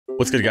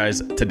What's good,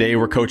 guys? Today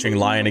we're coaching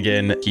Lyon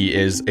again. He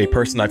is a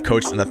person I've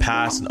coached in the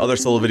past in other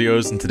solo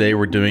videos, and today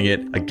we're doing it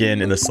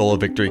again in the Solo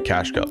Victory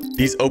Cash Cup.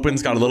 These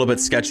opens got a little bit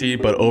sketchy,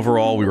 but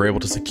overall we were able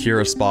to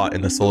secure a spot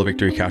in the Solo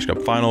Victory Cash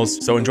Cup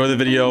finals. So enjoy the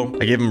video.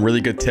 I gave him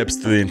really good tips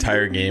through the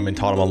entire game and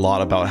taught him a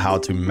lot about how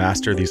to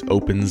master these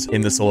opens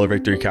in the Solo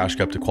Victory Cash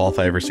Cup to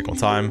qualify every single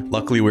time.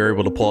 Luckily, we were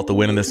able to pull out the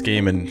win in this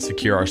game and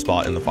secure our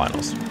spot in the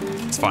finals.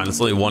 It's fine. It's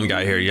only one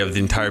guy here. You have the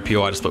entire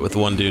POI to split with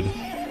one dude.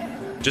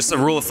 Just a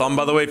rule of thumb,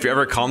 by the way, if you're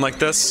ever calm like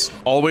this,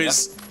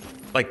 always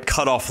like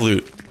cut off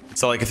loot.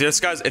 So like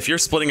if you're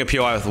splitting a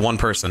POI with one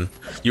person,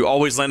 you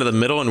always land in the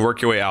middle and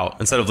work your way out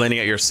instead of landing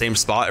at your same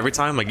spot every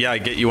time. Like, yeah, I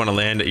get you want to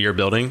land at your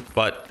building,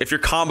 but if you're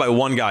calm by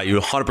one guy, you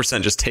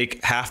 100% just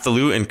take half the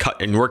loot and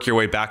cut and work your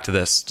way back to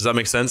this. Does that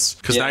make sense?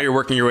 Because now you're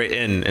working your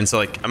way in. And so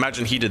like,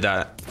 imagine he did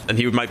that and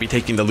he might be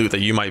taking the loot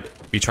that you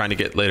might be trying to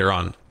get later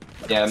on.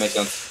 Yeah, that makes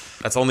sense.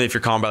 That's only if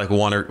you're calm by like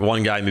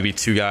one guy, maybe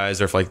two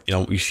guys, or if like, you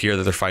know, you hear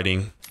that they're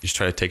fighting. You just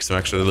try to take some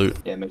extra loot.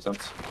 Yeah, makes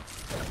sense.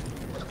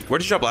 Where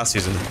did you drop last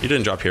season? You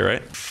didn't drop here,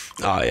 right?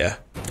 Oh, yeah.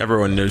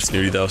 Everyone knows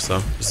Snooty, though, so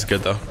this is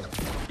good, though.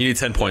 You need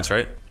 10 points,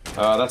 right?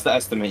 That's the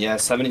estimate. Yeah,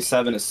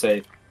 77 is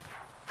safe.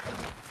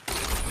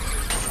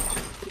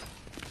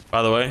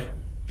 By the way,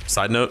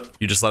 side note,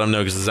 you just let them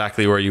know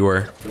exactly where you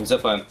were.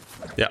 Zipline.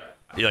 Yeah.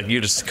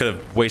 You just could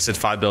have wasted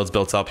 5 builds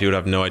built up. You would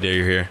have no idea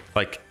you're here.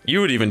 Like,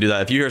 you would even do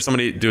that. If you hear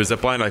somebody do a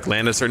zipline, like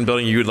land a certain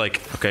building, you would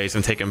like, okay, it's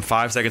gonna take him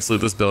 5 seconds to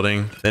loot this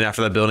building. Then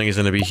after that building, he's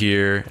gonna be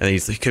here. And he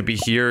could be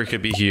here, it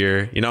could be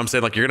here. You know what I'm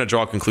saying? Like, you're gonna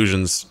draw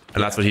conclusions.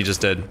 And that's what he just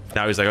did.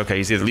 Now he's like, okay,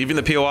 he's either leaving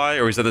the POI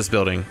or he's at this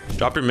building.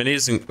 Drop your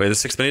minis and wait, there's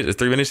 6 minis, there's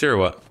 3 minis here or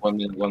what? One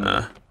minute. All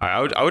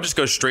right, I would just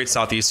go straight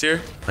southeast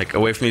here, like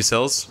away from these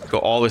hills. Go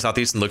all the way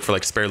southeast and look for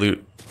like spare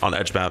loot on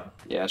edge map.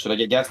 Yeah, should I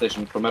get gas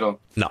station for metal?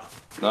 No.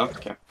 No?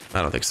 Okay.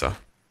 I don't think so.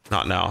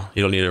 Not now.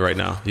 You don't need it right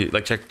now. You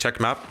like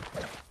check map.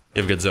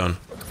 You have a good zone.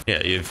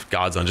 Yeah, you have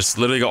God zone. Just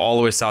literally go all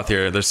the way south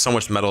here. There's so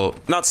much metal.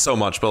 Not so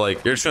much, but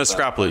like you're just gonna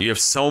scrap loot. You have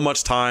so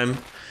much time.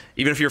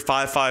 Even if you're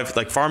 5-5,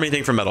 like farm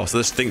anything for metal. So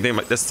this thing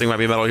might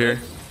be metal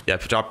here. Yeah,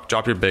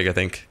 drop your big, I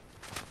think,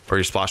 or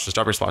your splashes.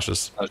 Drop your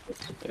splashes.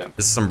 Yeah. Is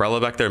this umbrella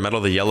back there? Metal,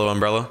 the yellow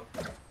umbrella.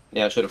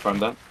 Yeah, I should have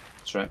farmed that.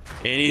 That's right.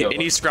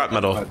 Any scrap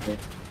metal.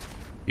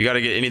 You got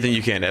to get anything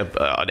you can.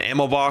 An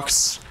ammo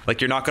box.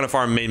 Like, you're not going to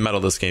farm main metal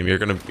this game.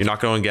 You're not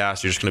going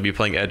gas. You're just going to be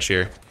playing edge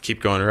here.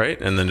 Keep going right,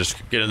 and then just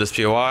get in this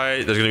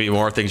POI. There's going to be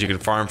more things you can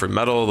farm for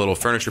metal, little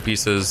furniture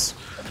pieces.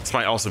 This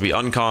might also be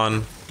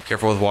uncon.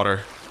 Careful with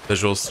water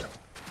visuals.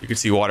 You can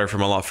see water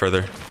from a lot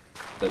further.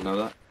 Didn't know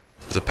that.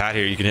 There's a pad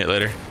here you can hit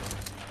later.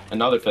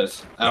 Another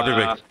fizz. Not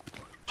big.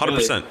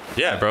 100%. Really?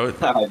 Yeah, bro.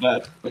 I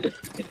bet.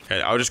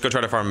 Okay, I would just go try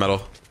to farm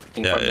metal.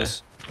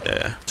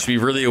 Yeah. Just be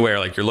really aware.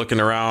 Like, you're looking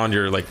around.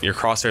 You're like, your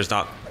crosshair's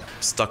not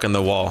stuck in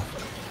the wall.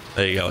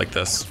 There you go, like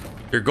this.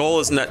 Your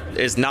goal is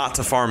not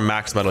to farm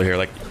max metal here.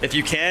 Like, if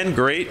you can,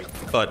 great,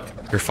 but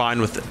you're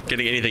fine with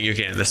getting anything you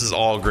can. This is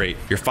all great.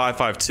 You're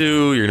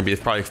 5-5-2. You're gonna be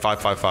probably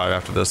 5-5-5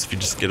 after this if you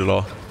just get it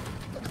all.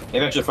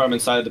 Maybe I should farm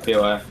inside the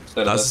POI.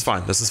 No, this is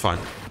fine. This is fine.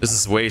 This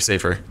is way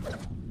safer.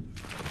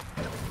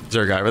 Is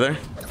there a guy over there?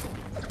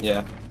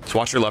 Yeah. Just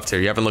watch your left here.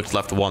 You haven't looked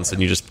left once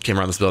and you just came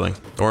around this building.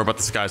 Don't worry about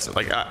this guy.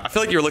 Like, I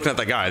feel like you were looking at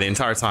that guy the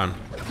entire time.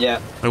 Yeah.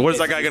 Like, what is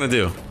that guy gonna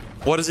do?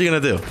 What is he gonna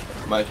do?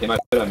 He might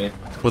put on me.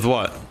 With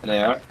what? An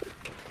AR.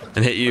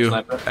 And hit you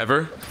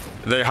ever?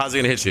 How's he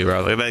gonna hit you,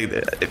 bro?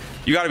 Like,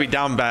 you gotta be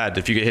down bad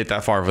if you get hit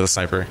that far with a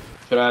sniper.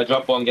 Should I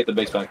drop one and get the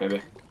bigs back,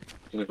 maybe?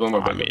 There's one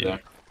more big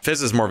there.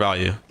 Fizz is more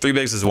value. 3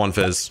 bigs is 1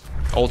 fizz.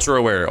 Ultra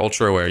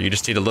aware. You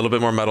just need a little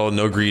bit more metal,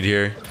 no greed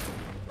here.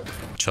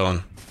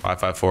 Chilling.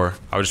 5-5-4.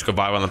 I would just go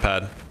vibe on the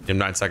pad. Give him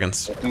 9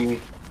 seconds.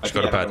 Just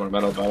go to pad. More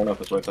metal, but I don't know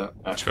if it's worth that.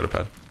 Just go to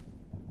pad.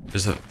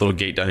 There's a little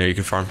gate down here you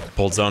can farm.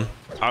 Pulled zone.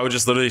 I would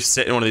just literally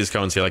sit in one of these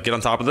cones here. Like, get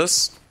on top of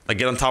this. Like,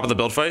 get on top of the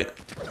build fight.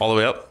 All the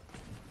way up.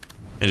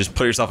 And just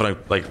put yourself in a,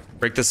 like,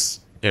 break this.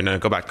 Here, no,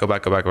 go back. Go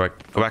back in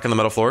the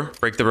metal floor.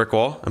 Break the brick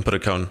wall and put a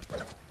cone.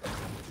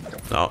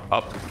 No,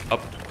 up.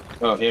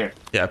 Oh, here.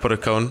 Yeah, put a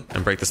cone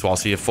and break this wall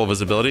so you have full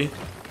visibility.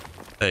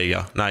 There you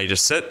go. Now you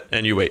just sit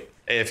and you wait.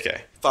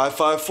 AFK.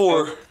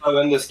 5-5-4. I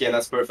win this game.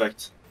 That's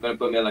perfect. Gonna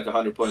put me at like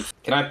 100 points.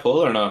 Can I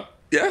pull or no?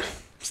 Yeah,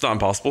 it's not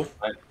impossible.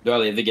 Do I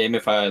leave the game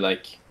if I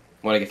like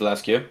want to get the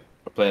last queue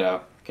or play it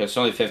out? Okay, it's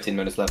only 15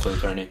 minutes left of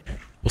the tourney.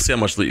 We'll see how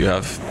much loot you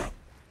have.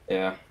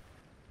 Yeah.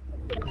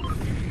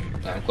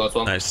 Close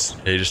one. Nice.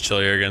 Yeah, you just chill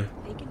here again.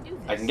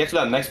 I can get to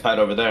that next pad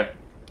over there,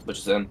 which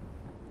is in.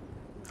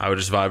 I would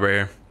just vibe right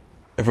here.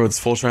 Everyone's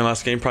full train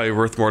last game, probably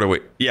worth more to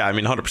wait. Yeah, I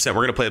mean, 100%.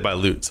 We're gonna play it by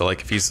loot. So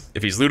like, if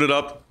he's looted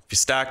up, if he's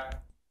stacked,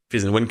 if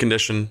he's in win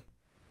condition,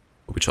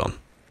 we'll be chilling.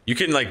 You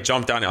can like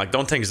jump down here. Like,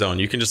 don't tank zone.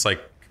 You can just like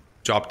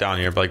drop down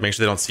here, but like make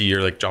sure they don't see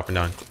you're like dropping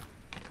down.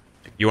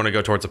 You want to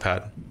go towards a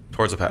pad.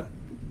 Towards a pad.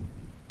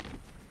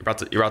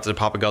 You're about to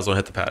pop a guzzle and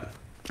hit the pad.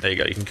 There you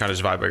go. You can kind of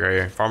just vibe like right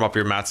here. Farm up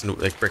your mats and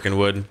like brick and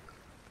wood.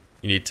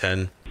 You need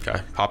 10.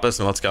 Okay, pop this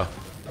and let's go.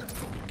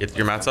 Get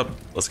your mats up.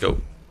 Let's go.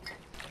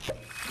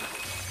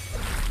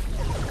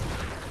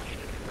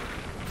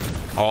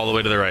 All the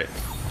way to the right.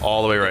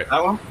 All the way right.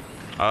 That one?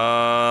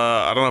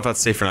 I don't know if that's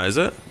safe or not. Is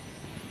it?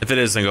 If it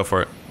is, then go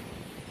for it.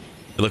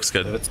 It looks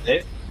good. If it's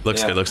safe?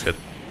 Looks good. Looks good.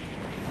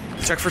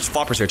 Check for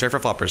floppers here. Check for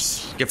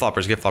floppers. Get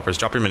floppers. Get floppers.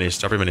 Drop your minis.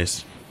 Drop your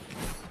minis.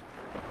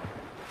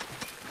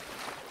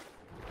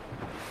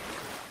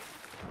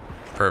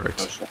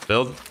 Perfect.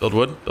 Build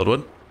wood. Build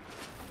wood.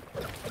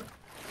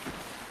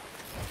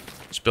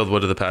 Just build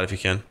wood to the pad if you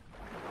can.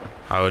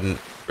 I wouldn't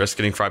risk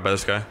getting fried by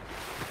this guy.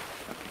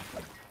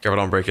 Careful,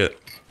 don't break it.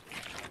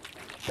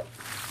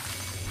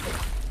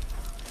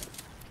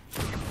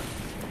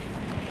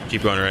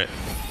 Keep going right.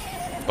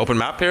 Open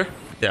map here?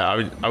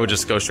 Yeah, I would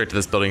just go straight to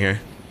this building here.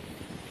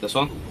 This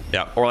one?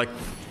 Yeah, or like,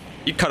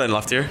 you cut in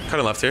left here. Cut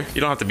in left here.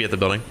 You don't have to be at the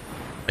building.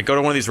 Like, go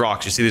to one of these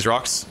rocks. You see these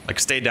rocks? Like,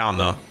 stay down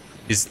though.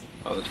 These.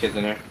 Oh, there's kids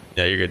in there.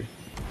 Yeah, you're good.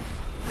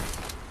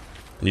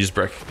 And use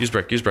brick. Use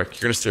brick. Use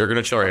brick. You're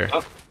gonna chill right here.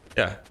 Oh.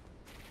 Yeah.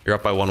 You're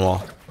up by one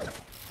wall.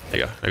 There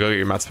you go. Now go get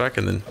your mats back,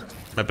 and then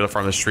might be able to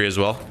farm this tree as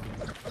well.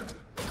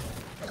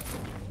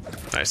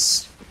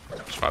 Nice.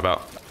 Just vibe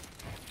out.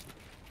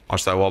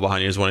 Watch that wall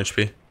behind you is 1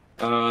 HP.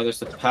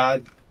 There's a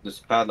pad. There's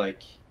a pad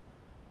like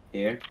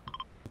here.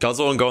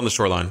 Guzzle and go on the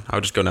shoreline. I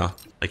would just go now.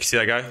 Like, you see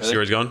that guy? Really? See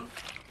where he's going?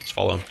 Just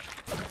follow him.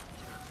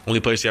 Only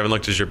place you haven't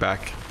looked is your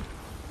back.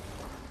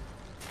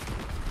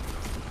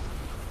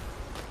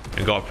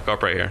 And go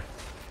up right here.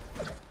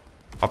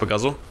 Pop a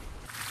guzzle.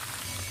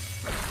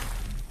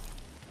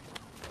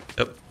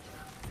 Yep.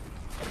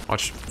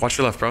 Watch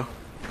your left, bro.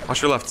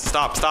 Watch your left.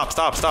 Stop.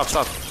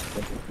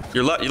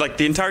 You're like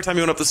the entire time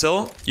you went up this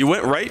hill, you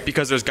went right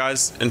because there's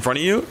guys in front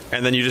of you,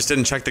 and then you just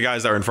didn't check the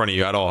guys that were in front of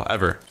you at all,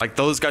 ever. Like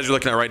those guys you're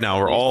looking at right now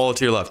were all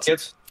to your left.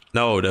 Kids?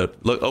 No, dude.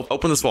 Look,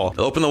 open this wall.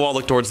 Open the wall.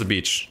 Look towards the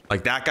beach.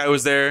 Like that guy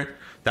was there.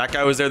 That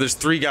guy was there. There's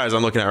 3 guys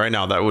I'm looking at right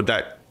now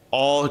that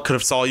all could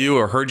have saw you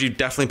or heard you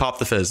definitely pop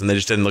the fizz, and they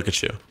just didn't look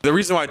at you. The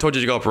reason why I told you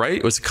to go up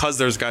right was because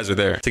those guys are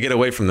there to get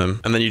away from them,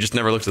 and then you just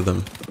never looked at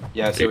them.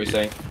 Yeah, I see what you're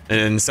saying.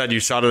 And instead you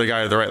shot at the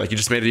guy to the right. Like you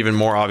just made it even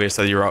more obvious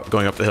that you're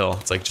going up the hill.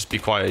 It's like, just be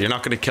quiet. You're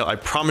not gonna kill. I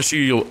promise you,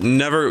 you'll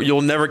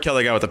never kill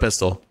the guy with a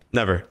pistol.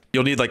 Never.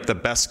 You'll need like the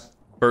best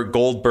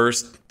gold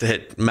burst to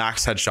hit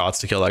max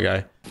headshots to kill that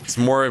guy. It's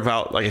more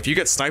about like if you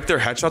get sniped or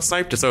headshot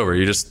sniped, it's over.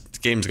 The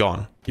game's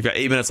gone. You've got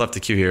 8 minutes left to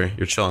queue here.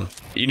 You're chilling.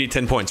 You need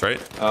 10 points, right?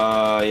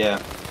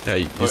 Yeah.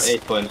 Yeah. Or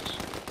 8 points.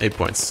 8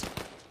 points.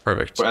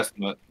 Perfect. For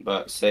estimate,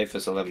 but safe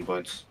is 11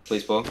 points.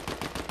 Please ball.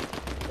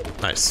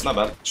 Nice. Not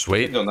bad. Just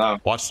wait.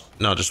 Watch.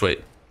 No, just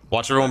wait.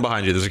 Watch everyone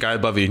behind you. There's a guy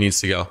above you who needs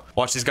to go.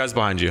 Watch these guys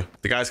behind you.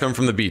 The guys coming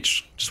from the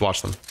beach. Just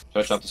watch them. Should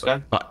I shot this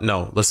guy?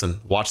 No,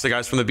 listen. Watch the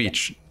guys from the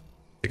beach.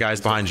 The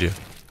guys behind you.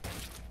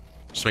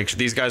 Just make sure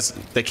these guys,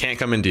 they can't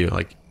come into you.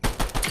 Like,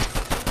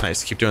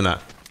 nice. Keep doing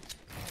that.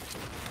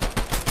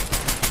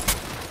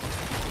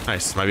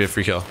 Nice. Might be a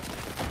free kill.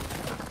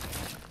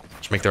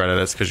 Just make the right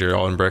edits because you're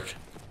all in brick.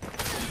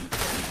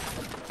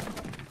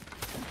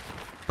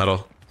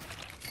 Metal.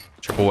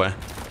 Triple way.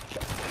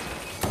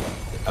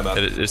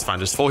 It's fine.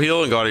 Just full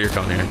heal and go out of your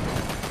cone here.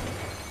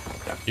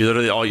 Yeah. You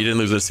literally you didn't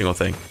lose a single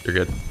thing. You're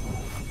good.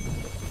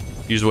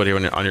 Use wood here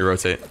when you're on your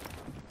rotate.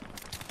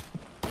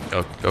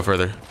 Go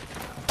further.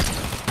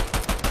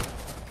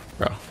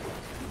 Bro.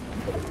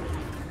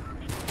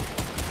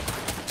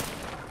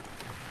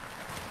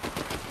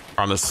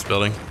 Arm this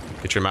building.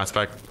 Get your mats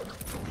back.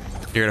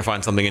 You're gonna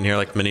find something in here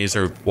like minis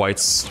or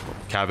whites,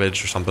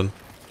 cabbage or something.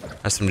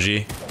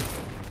 SMG.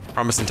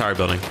 Arm this entire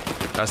building.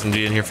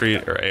 SMG in here for you,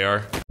 or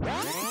AR.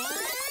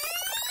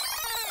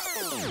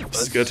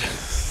 This is good.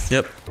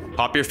 Yep.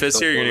 Pop your fist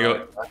here. You're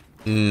gonna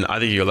go. I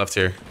think you go left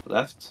here.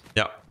 Left?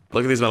 Yeah.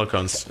 Look at these metal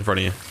cones in front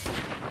of you.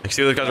 Like,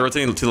 see those guys are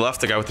rotating to the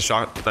left. The guy with the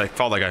shot. Like,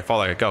 follow that guy.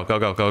 Follow that guy.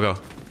 Go.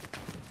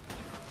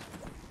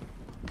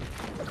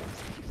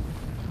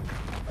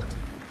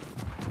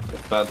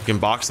 Bad. You can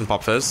box and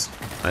pop fizz.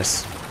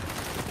 Nice.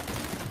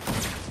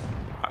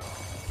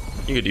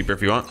 You can go deeper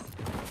if you want.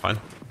 Fine.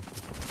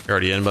 You're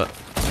already in, but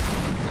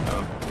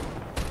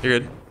you're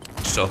good.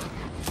 Just chill.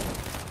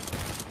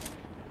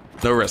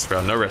 No risk,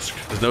 bro. No risk.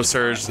 There's no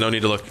surge. There's no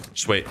need to look.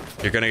 Just wait.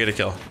 You're gonna get a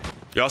kill.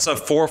 You also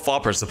have 4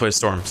 floppers to play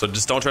Storm, so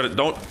just don't try.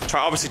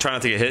 Obviously, try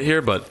not to get hit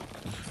here, but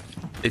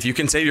if you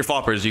can save your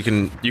floppers, you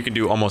can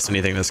do almost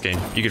anything in this game.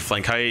 You could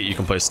flank height. You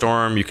can play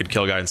Storm. You could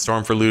kill a guy in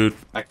Storm for loot.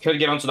 I could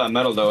get onto that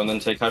metal though, and then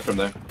take height from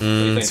there.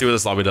 See what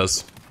this lobby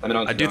does.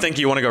 I do think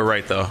you want to go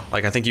right though.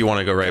 Like I think you want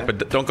to go right,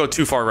 but don't go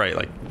too far right.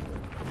 Like,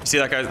 see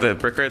that guy, the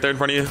brick right there in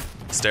front of you?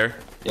 Stair?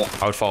 Yeah.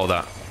 I would follow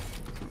that.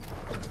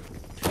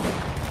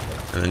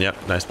 And then, yep,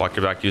 nice. Block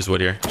your back. Use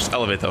wood here. Just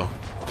elevate, though.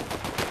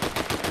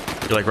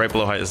 You're, like, right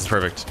below height. This is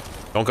perfect.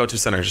 Don't go too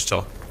center. Just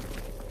chill.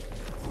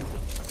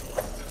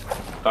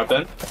 Dark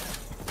in?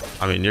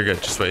 I mean, you're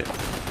good. Just wait.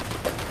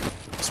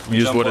 Just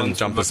use wood and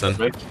jump this in.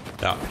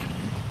 Yeah.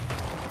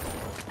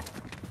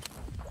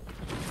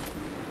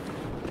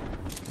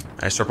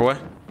 Nice. Strip away.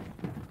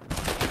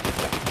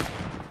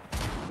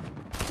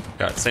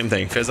 Got it. Same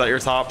thing. Fizz out your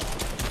top.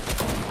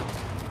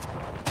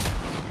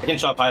 I can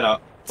chop height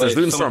out. There's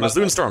loot and storm. There's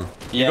loot and storm.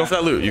 Yeah. You go for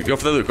that loot. You go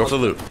for the loot. Go for the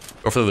loot.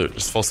 Go for the loot.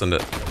 Just full send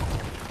it.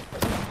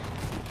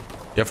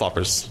 You have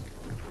floppers.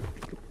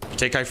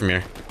 Take height from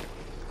here.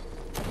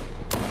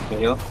 Can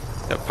you heal?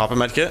 Yep, pop a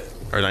med kit.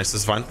 Alright, nice, this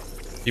is fine.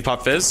 You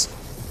pop fizz.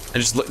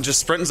 And just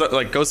sprint,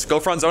 like go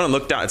front zone and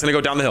look down. It's gonna go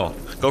down the hill.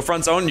 Go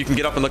front zone, you can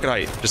get up and look at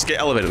height. Just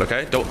get elevated,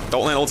 okay? Don't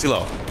land ulti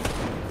low.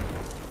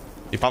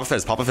 You pop a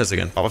fizz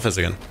again, pop a fizz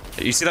again.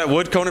 You see that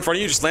wood cone in front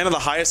of you? Just land on the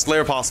highest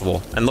layer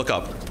possible and look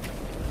up.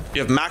 You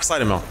have max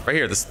light ammo. Right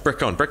here, this brick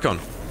cone.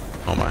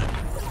 Oh my.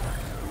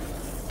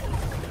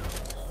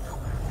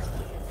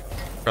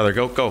 Brother,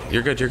 go.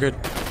 You're good.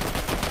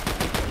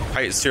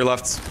 Height is to your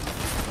left.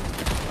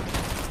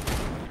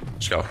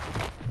 Let's go.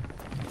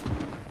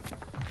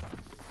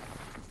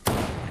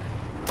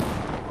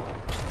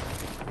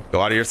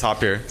 Go out of your top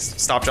here.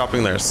 Stop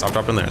dropping theirs.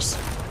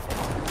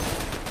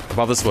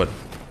 Above this wood.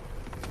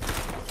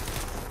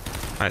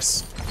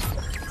 Nice.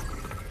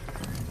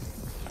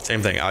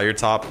 Same thing. Out of your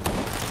top.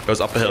 Goes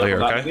up a hill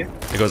here, okay?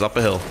 It goes up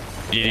a hill.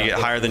 You need to get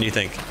higher than you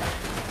think.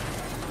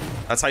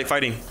 That's height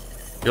fighting.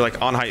 You're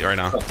like on height right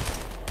now.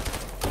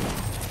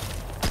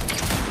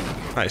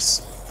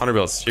 Nice. 100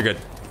 builds. You're good.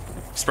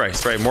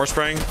 Spray. More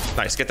spraying.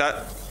 Nice. Get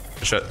that.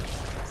 Good shit.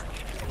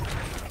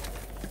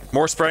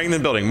 More spraying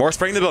than building.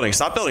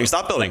 Stop building.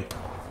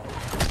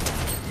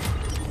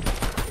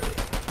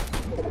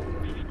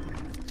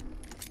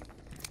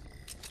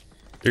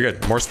 You're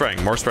good. More spraying.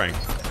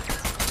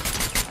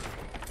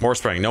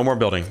 No more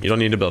building. You don't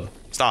need to build.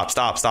 Stop,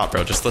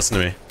 bro. Just listen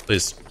to me,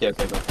 please. Yeah,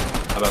 okay, bro.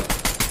 How about?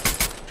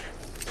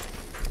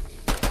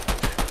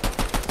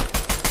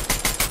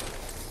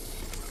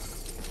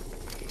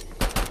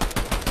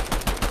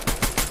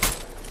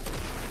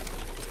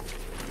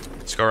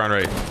 Let's go around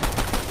right.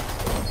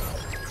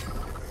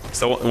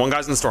 So one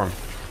guy's in the storm.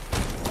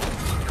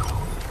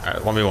 All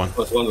right, 1v1.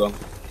 What's one going?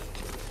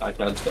 I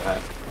can't get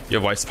high. You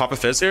have whites. Pop a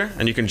fizz here,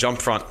 and you can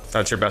jump front.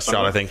 That's your best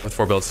shot, I think, with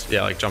 4 builds.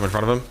 Yeah, like jump in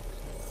front of him.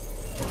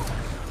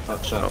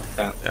 Oh, shut up.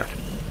 Yeah,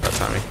 that's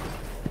timing.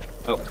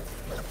 Oh.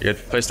 You good?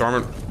 Play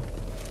storm.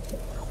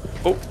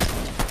 Oh.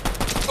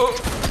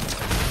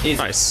 Easy.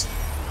 Nice.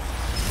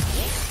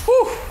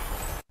 Woo.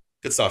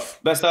 Good stuff.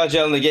 Best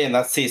agile in the game.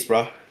 That's Cease,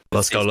 bro.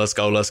 Let's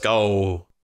go.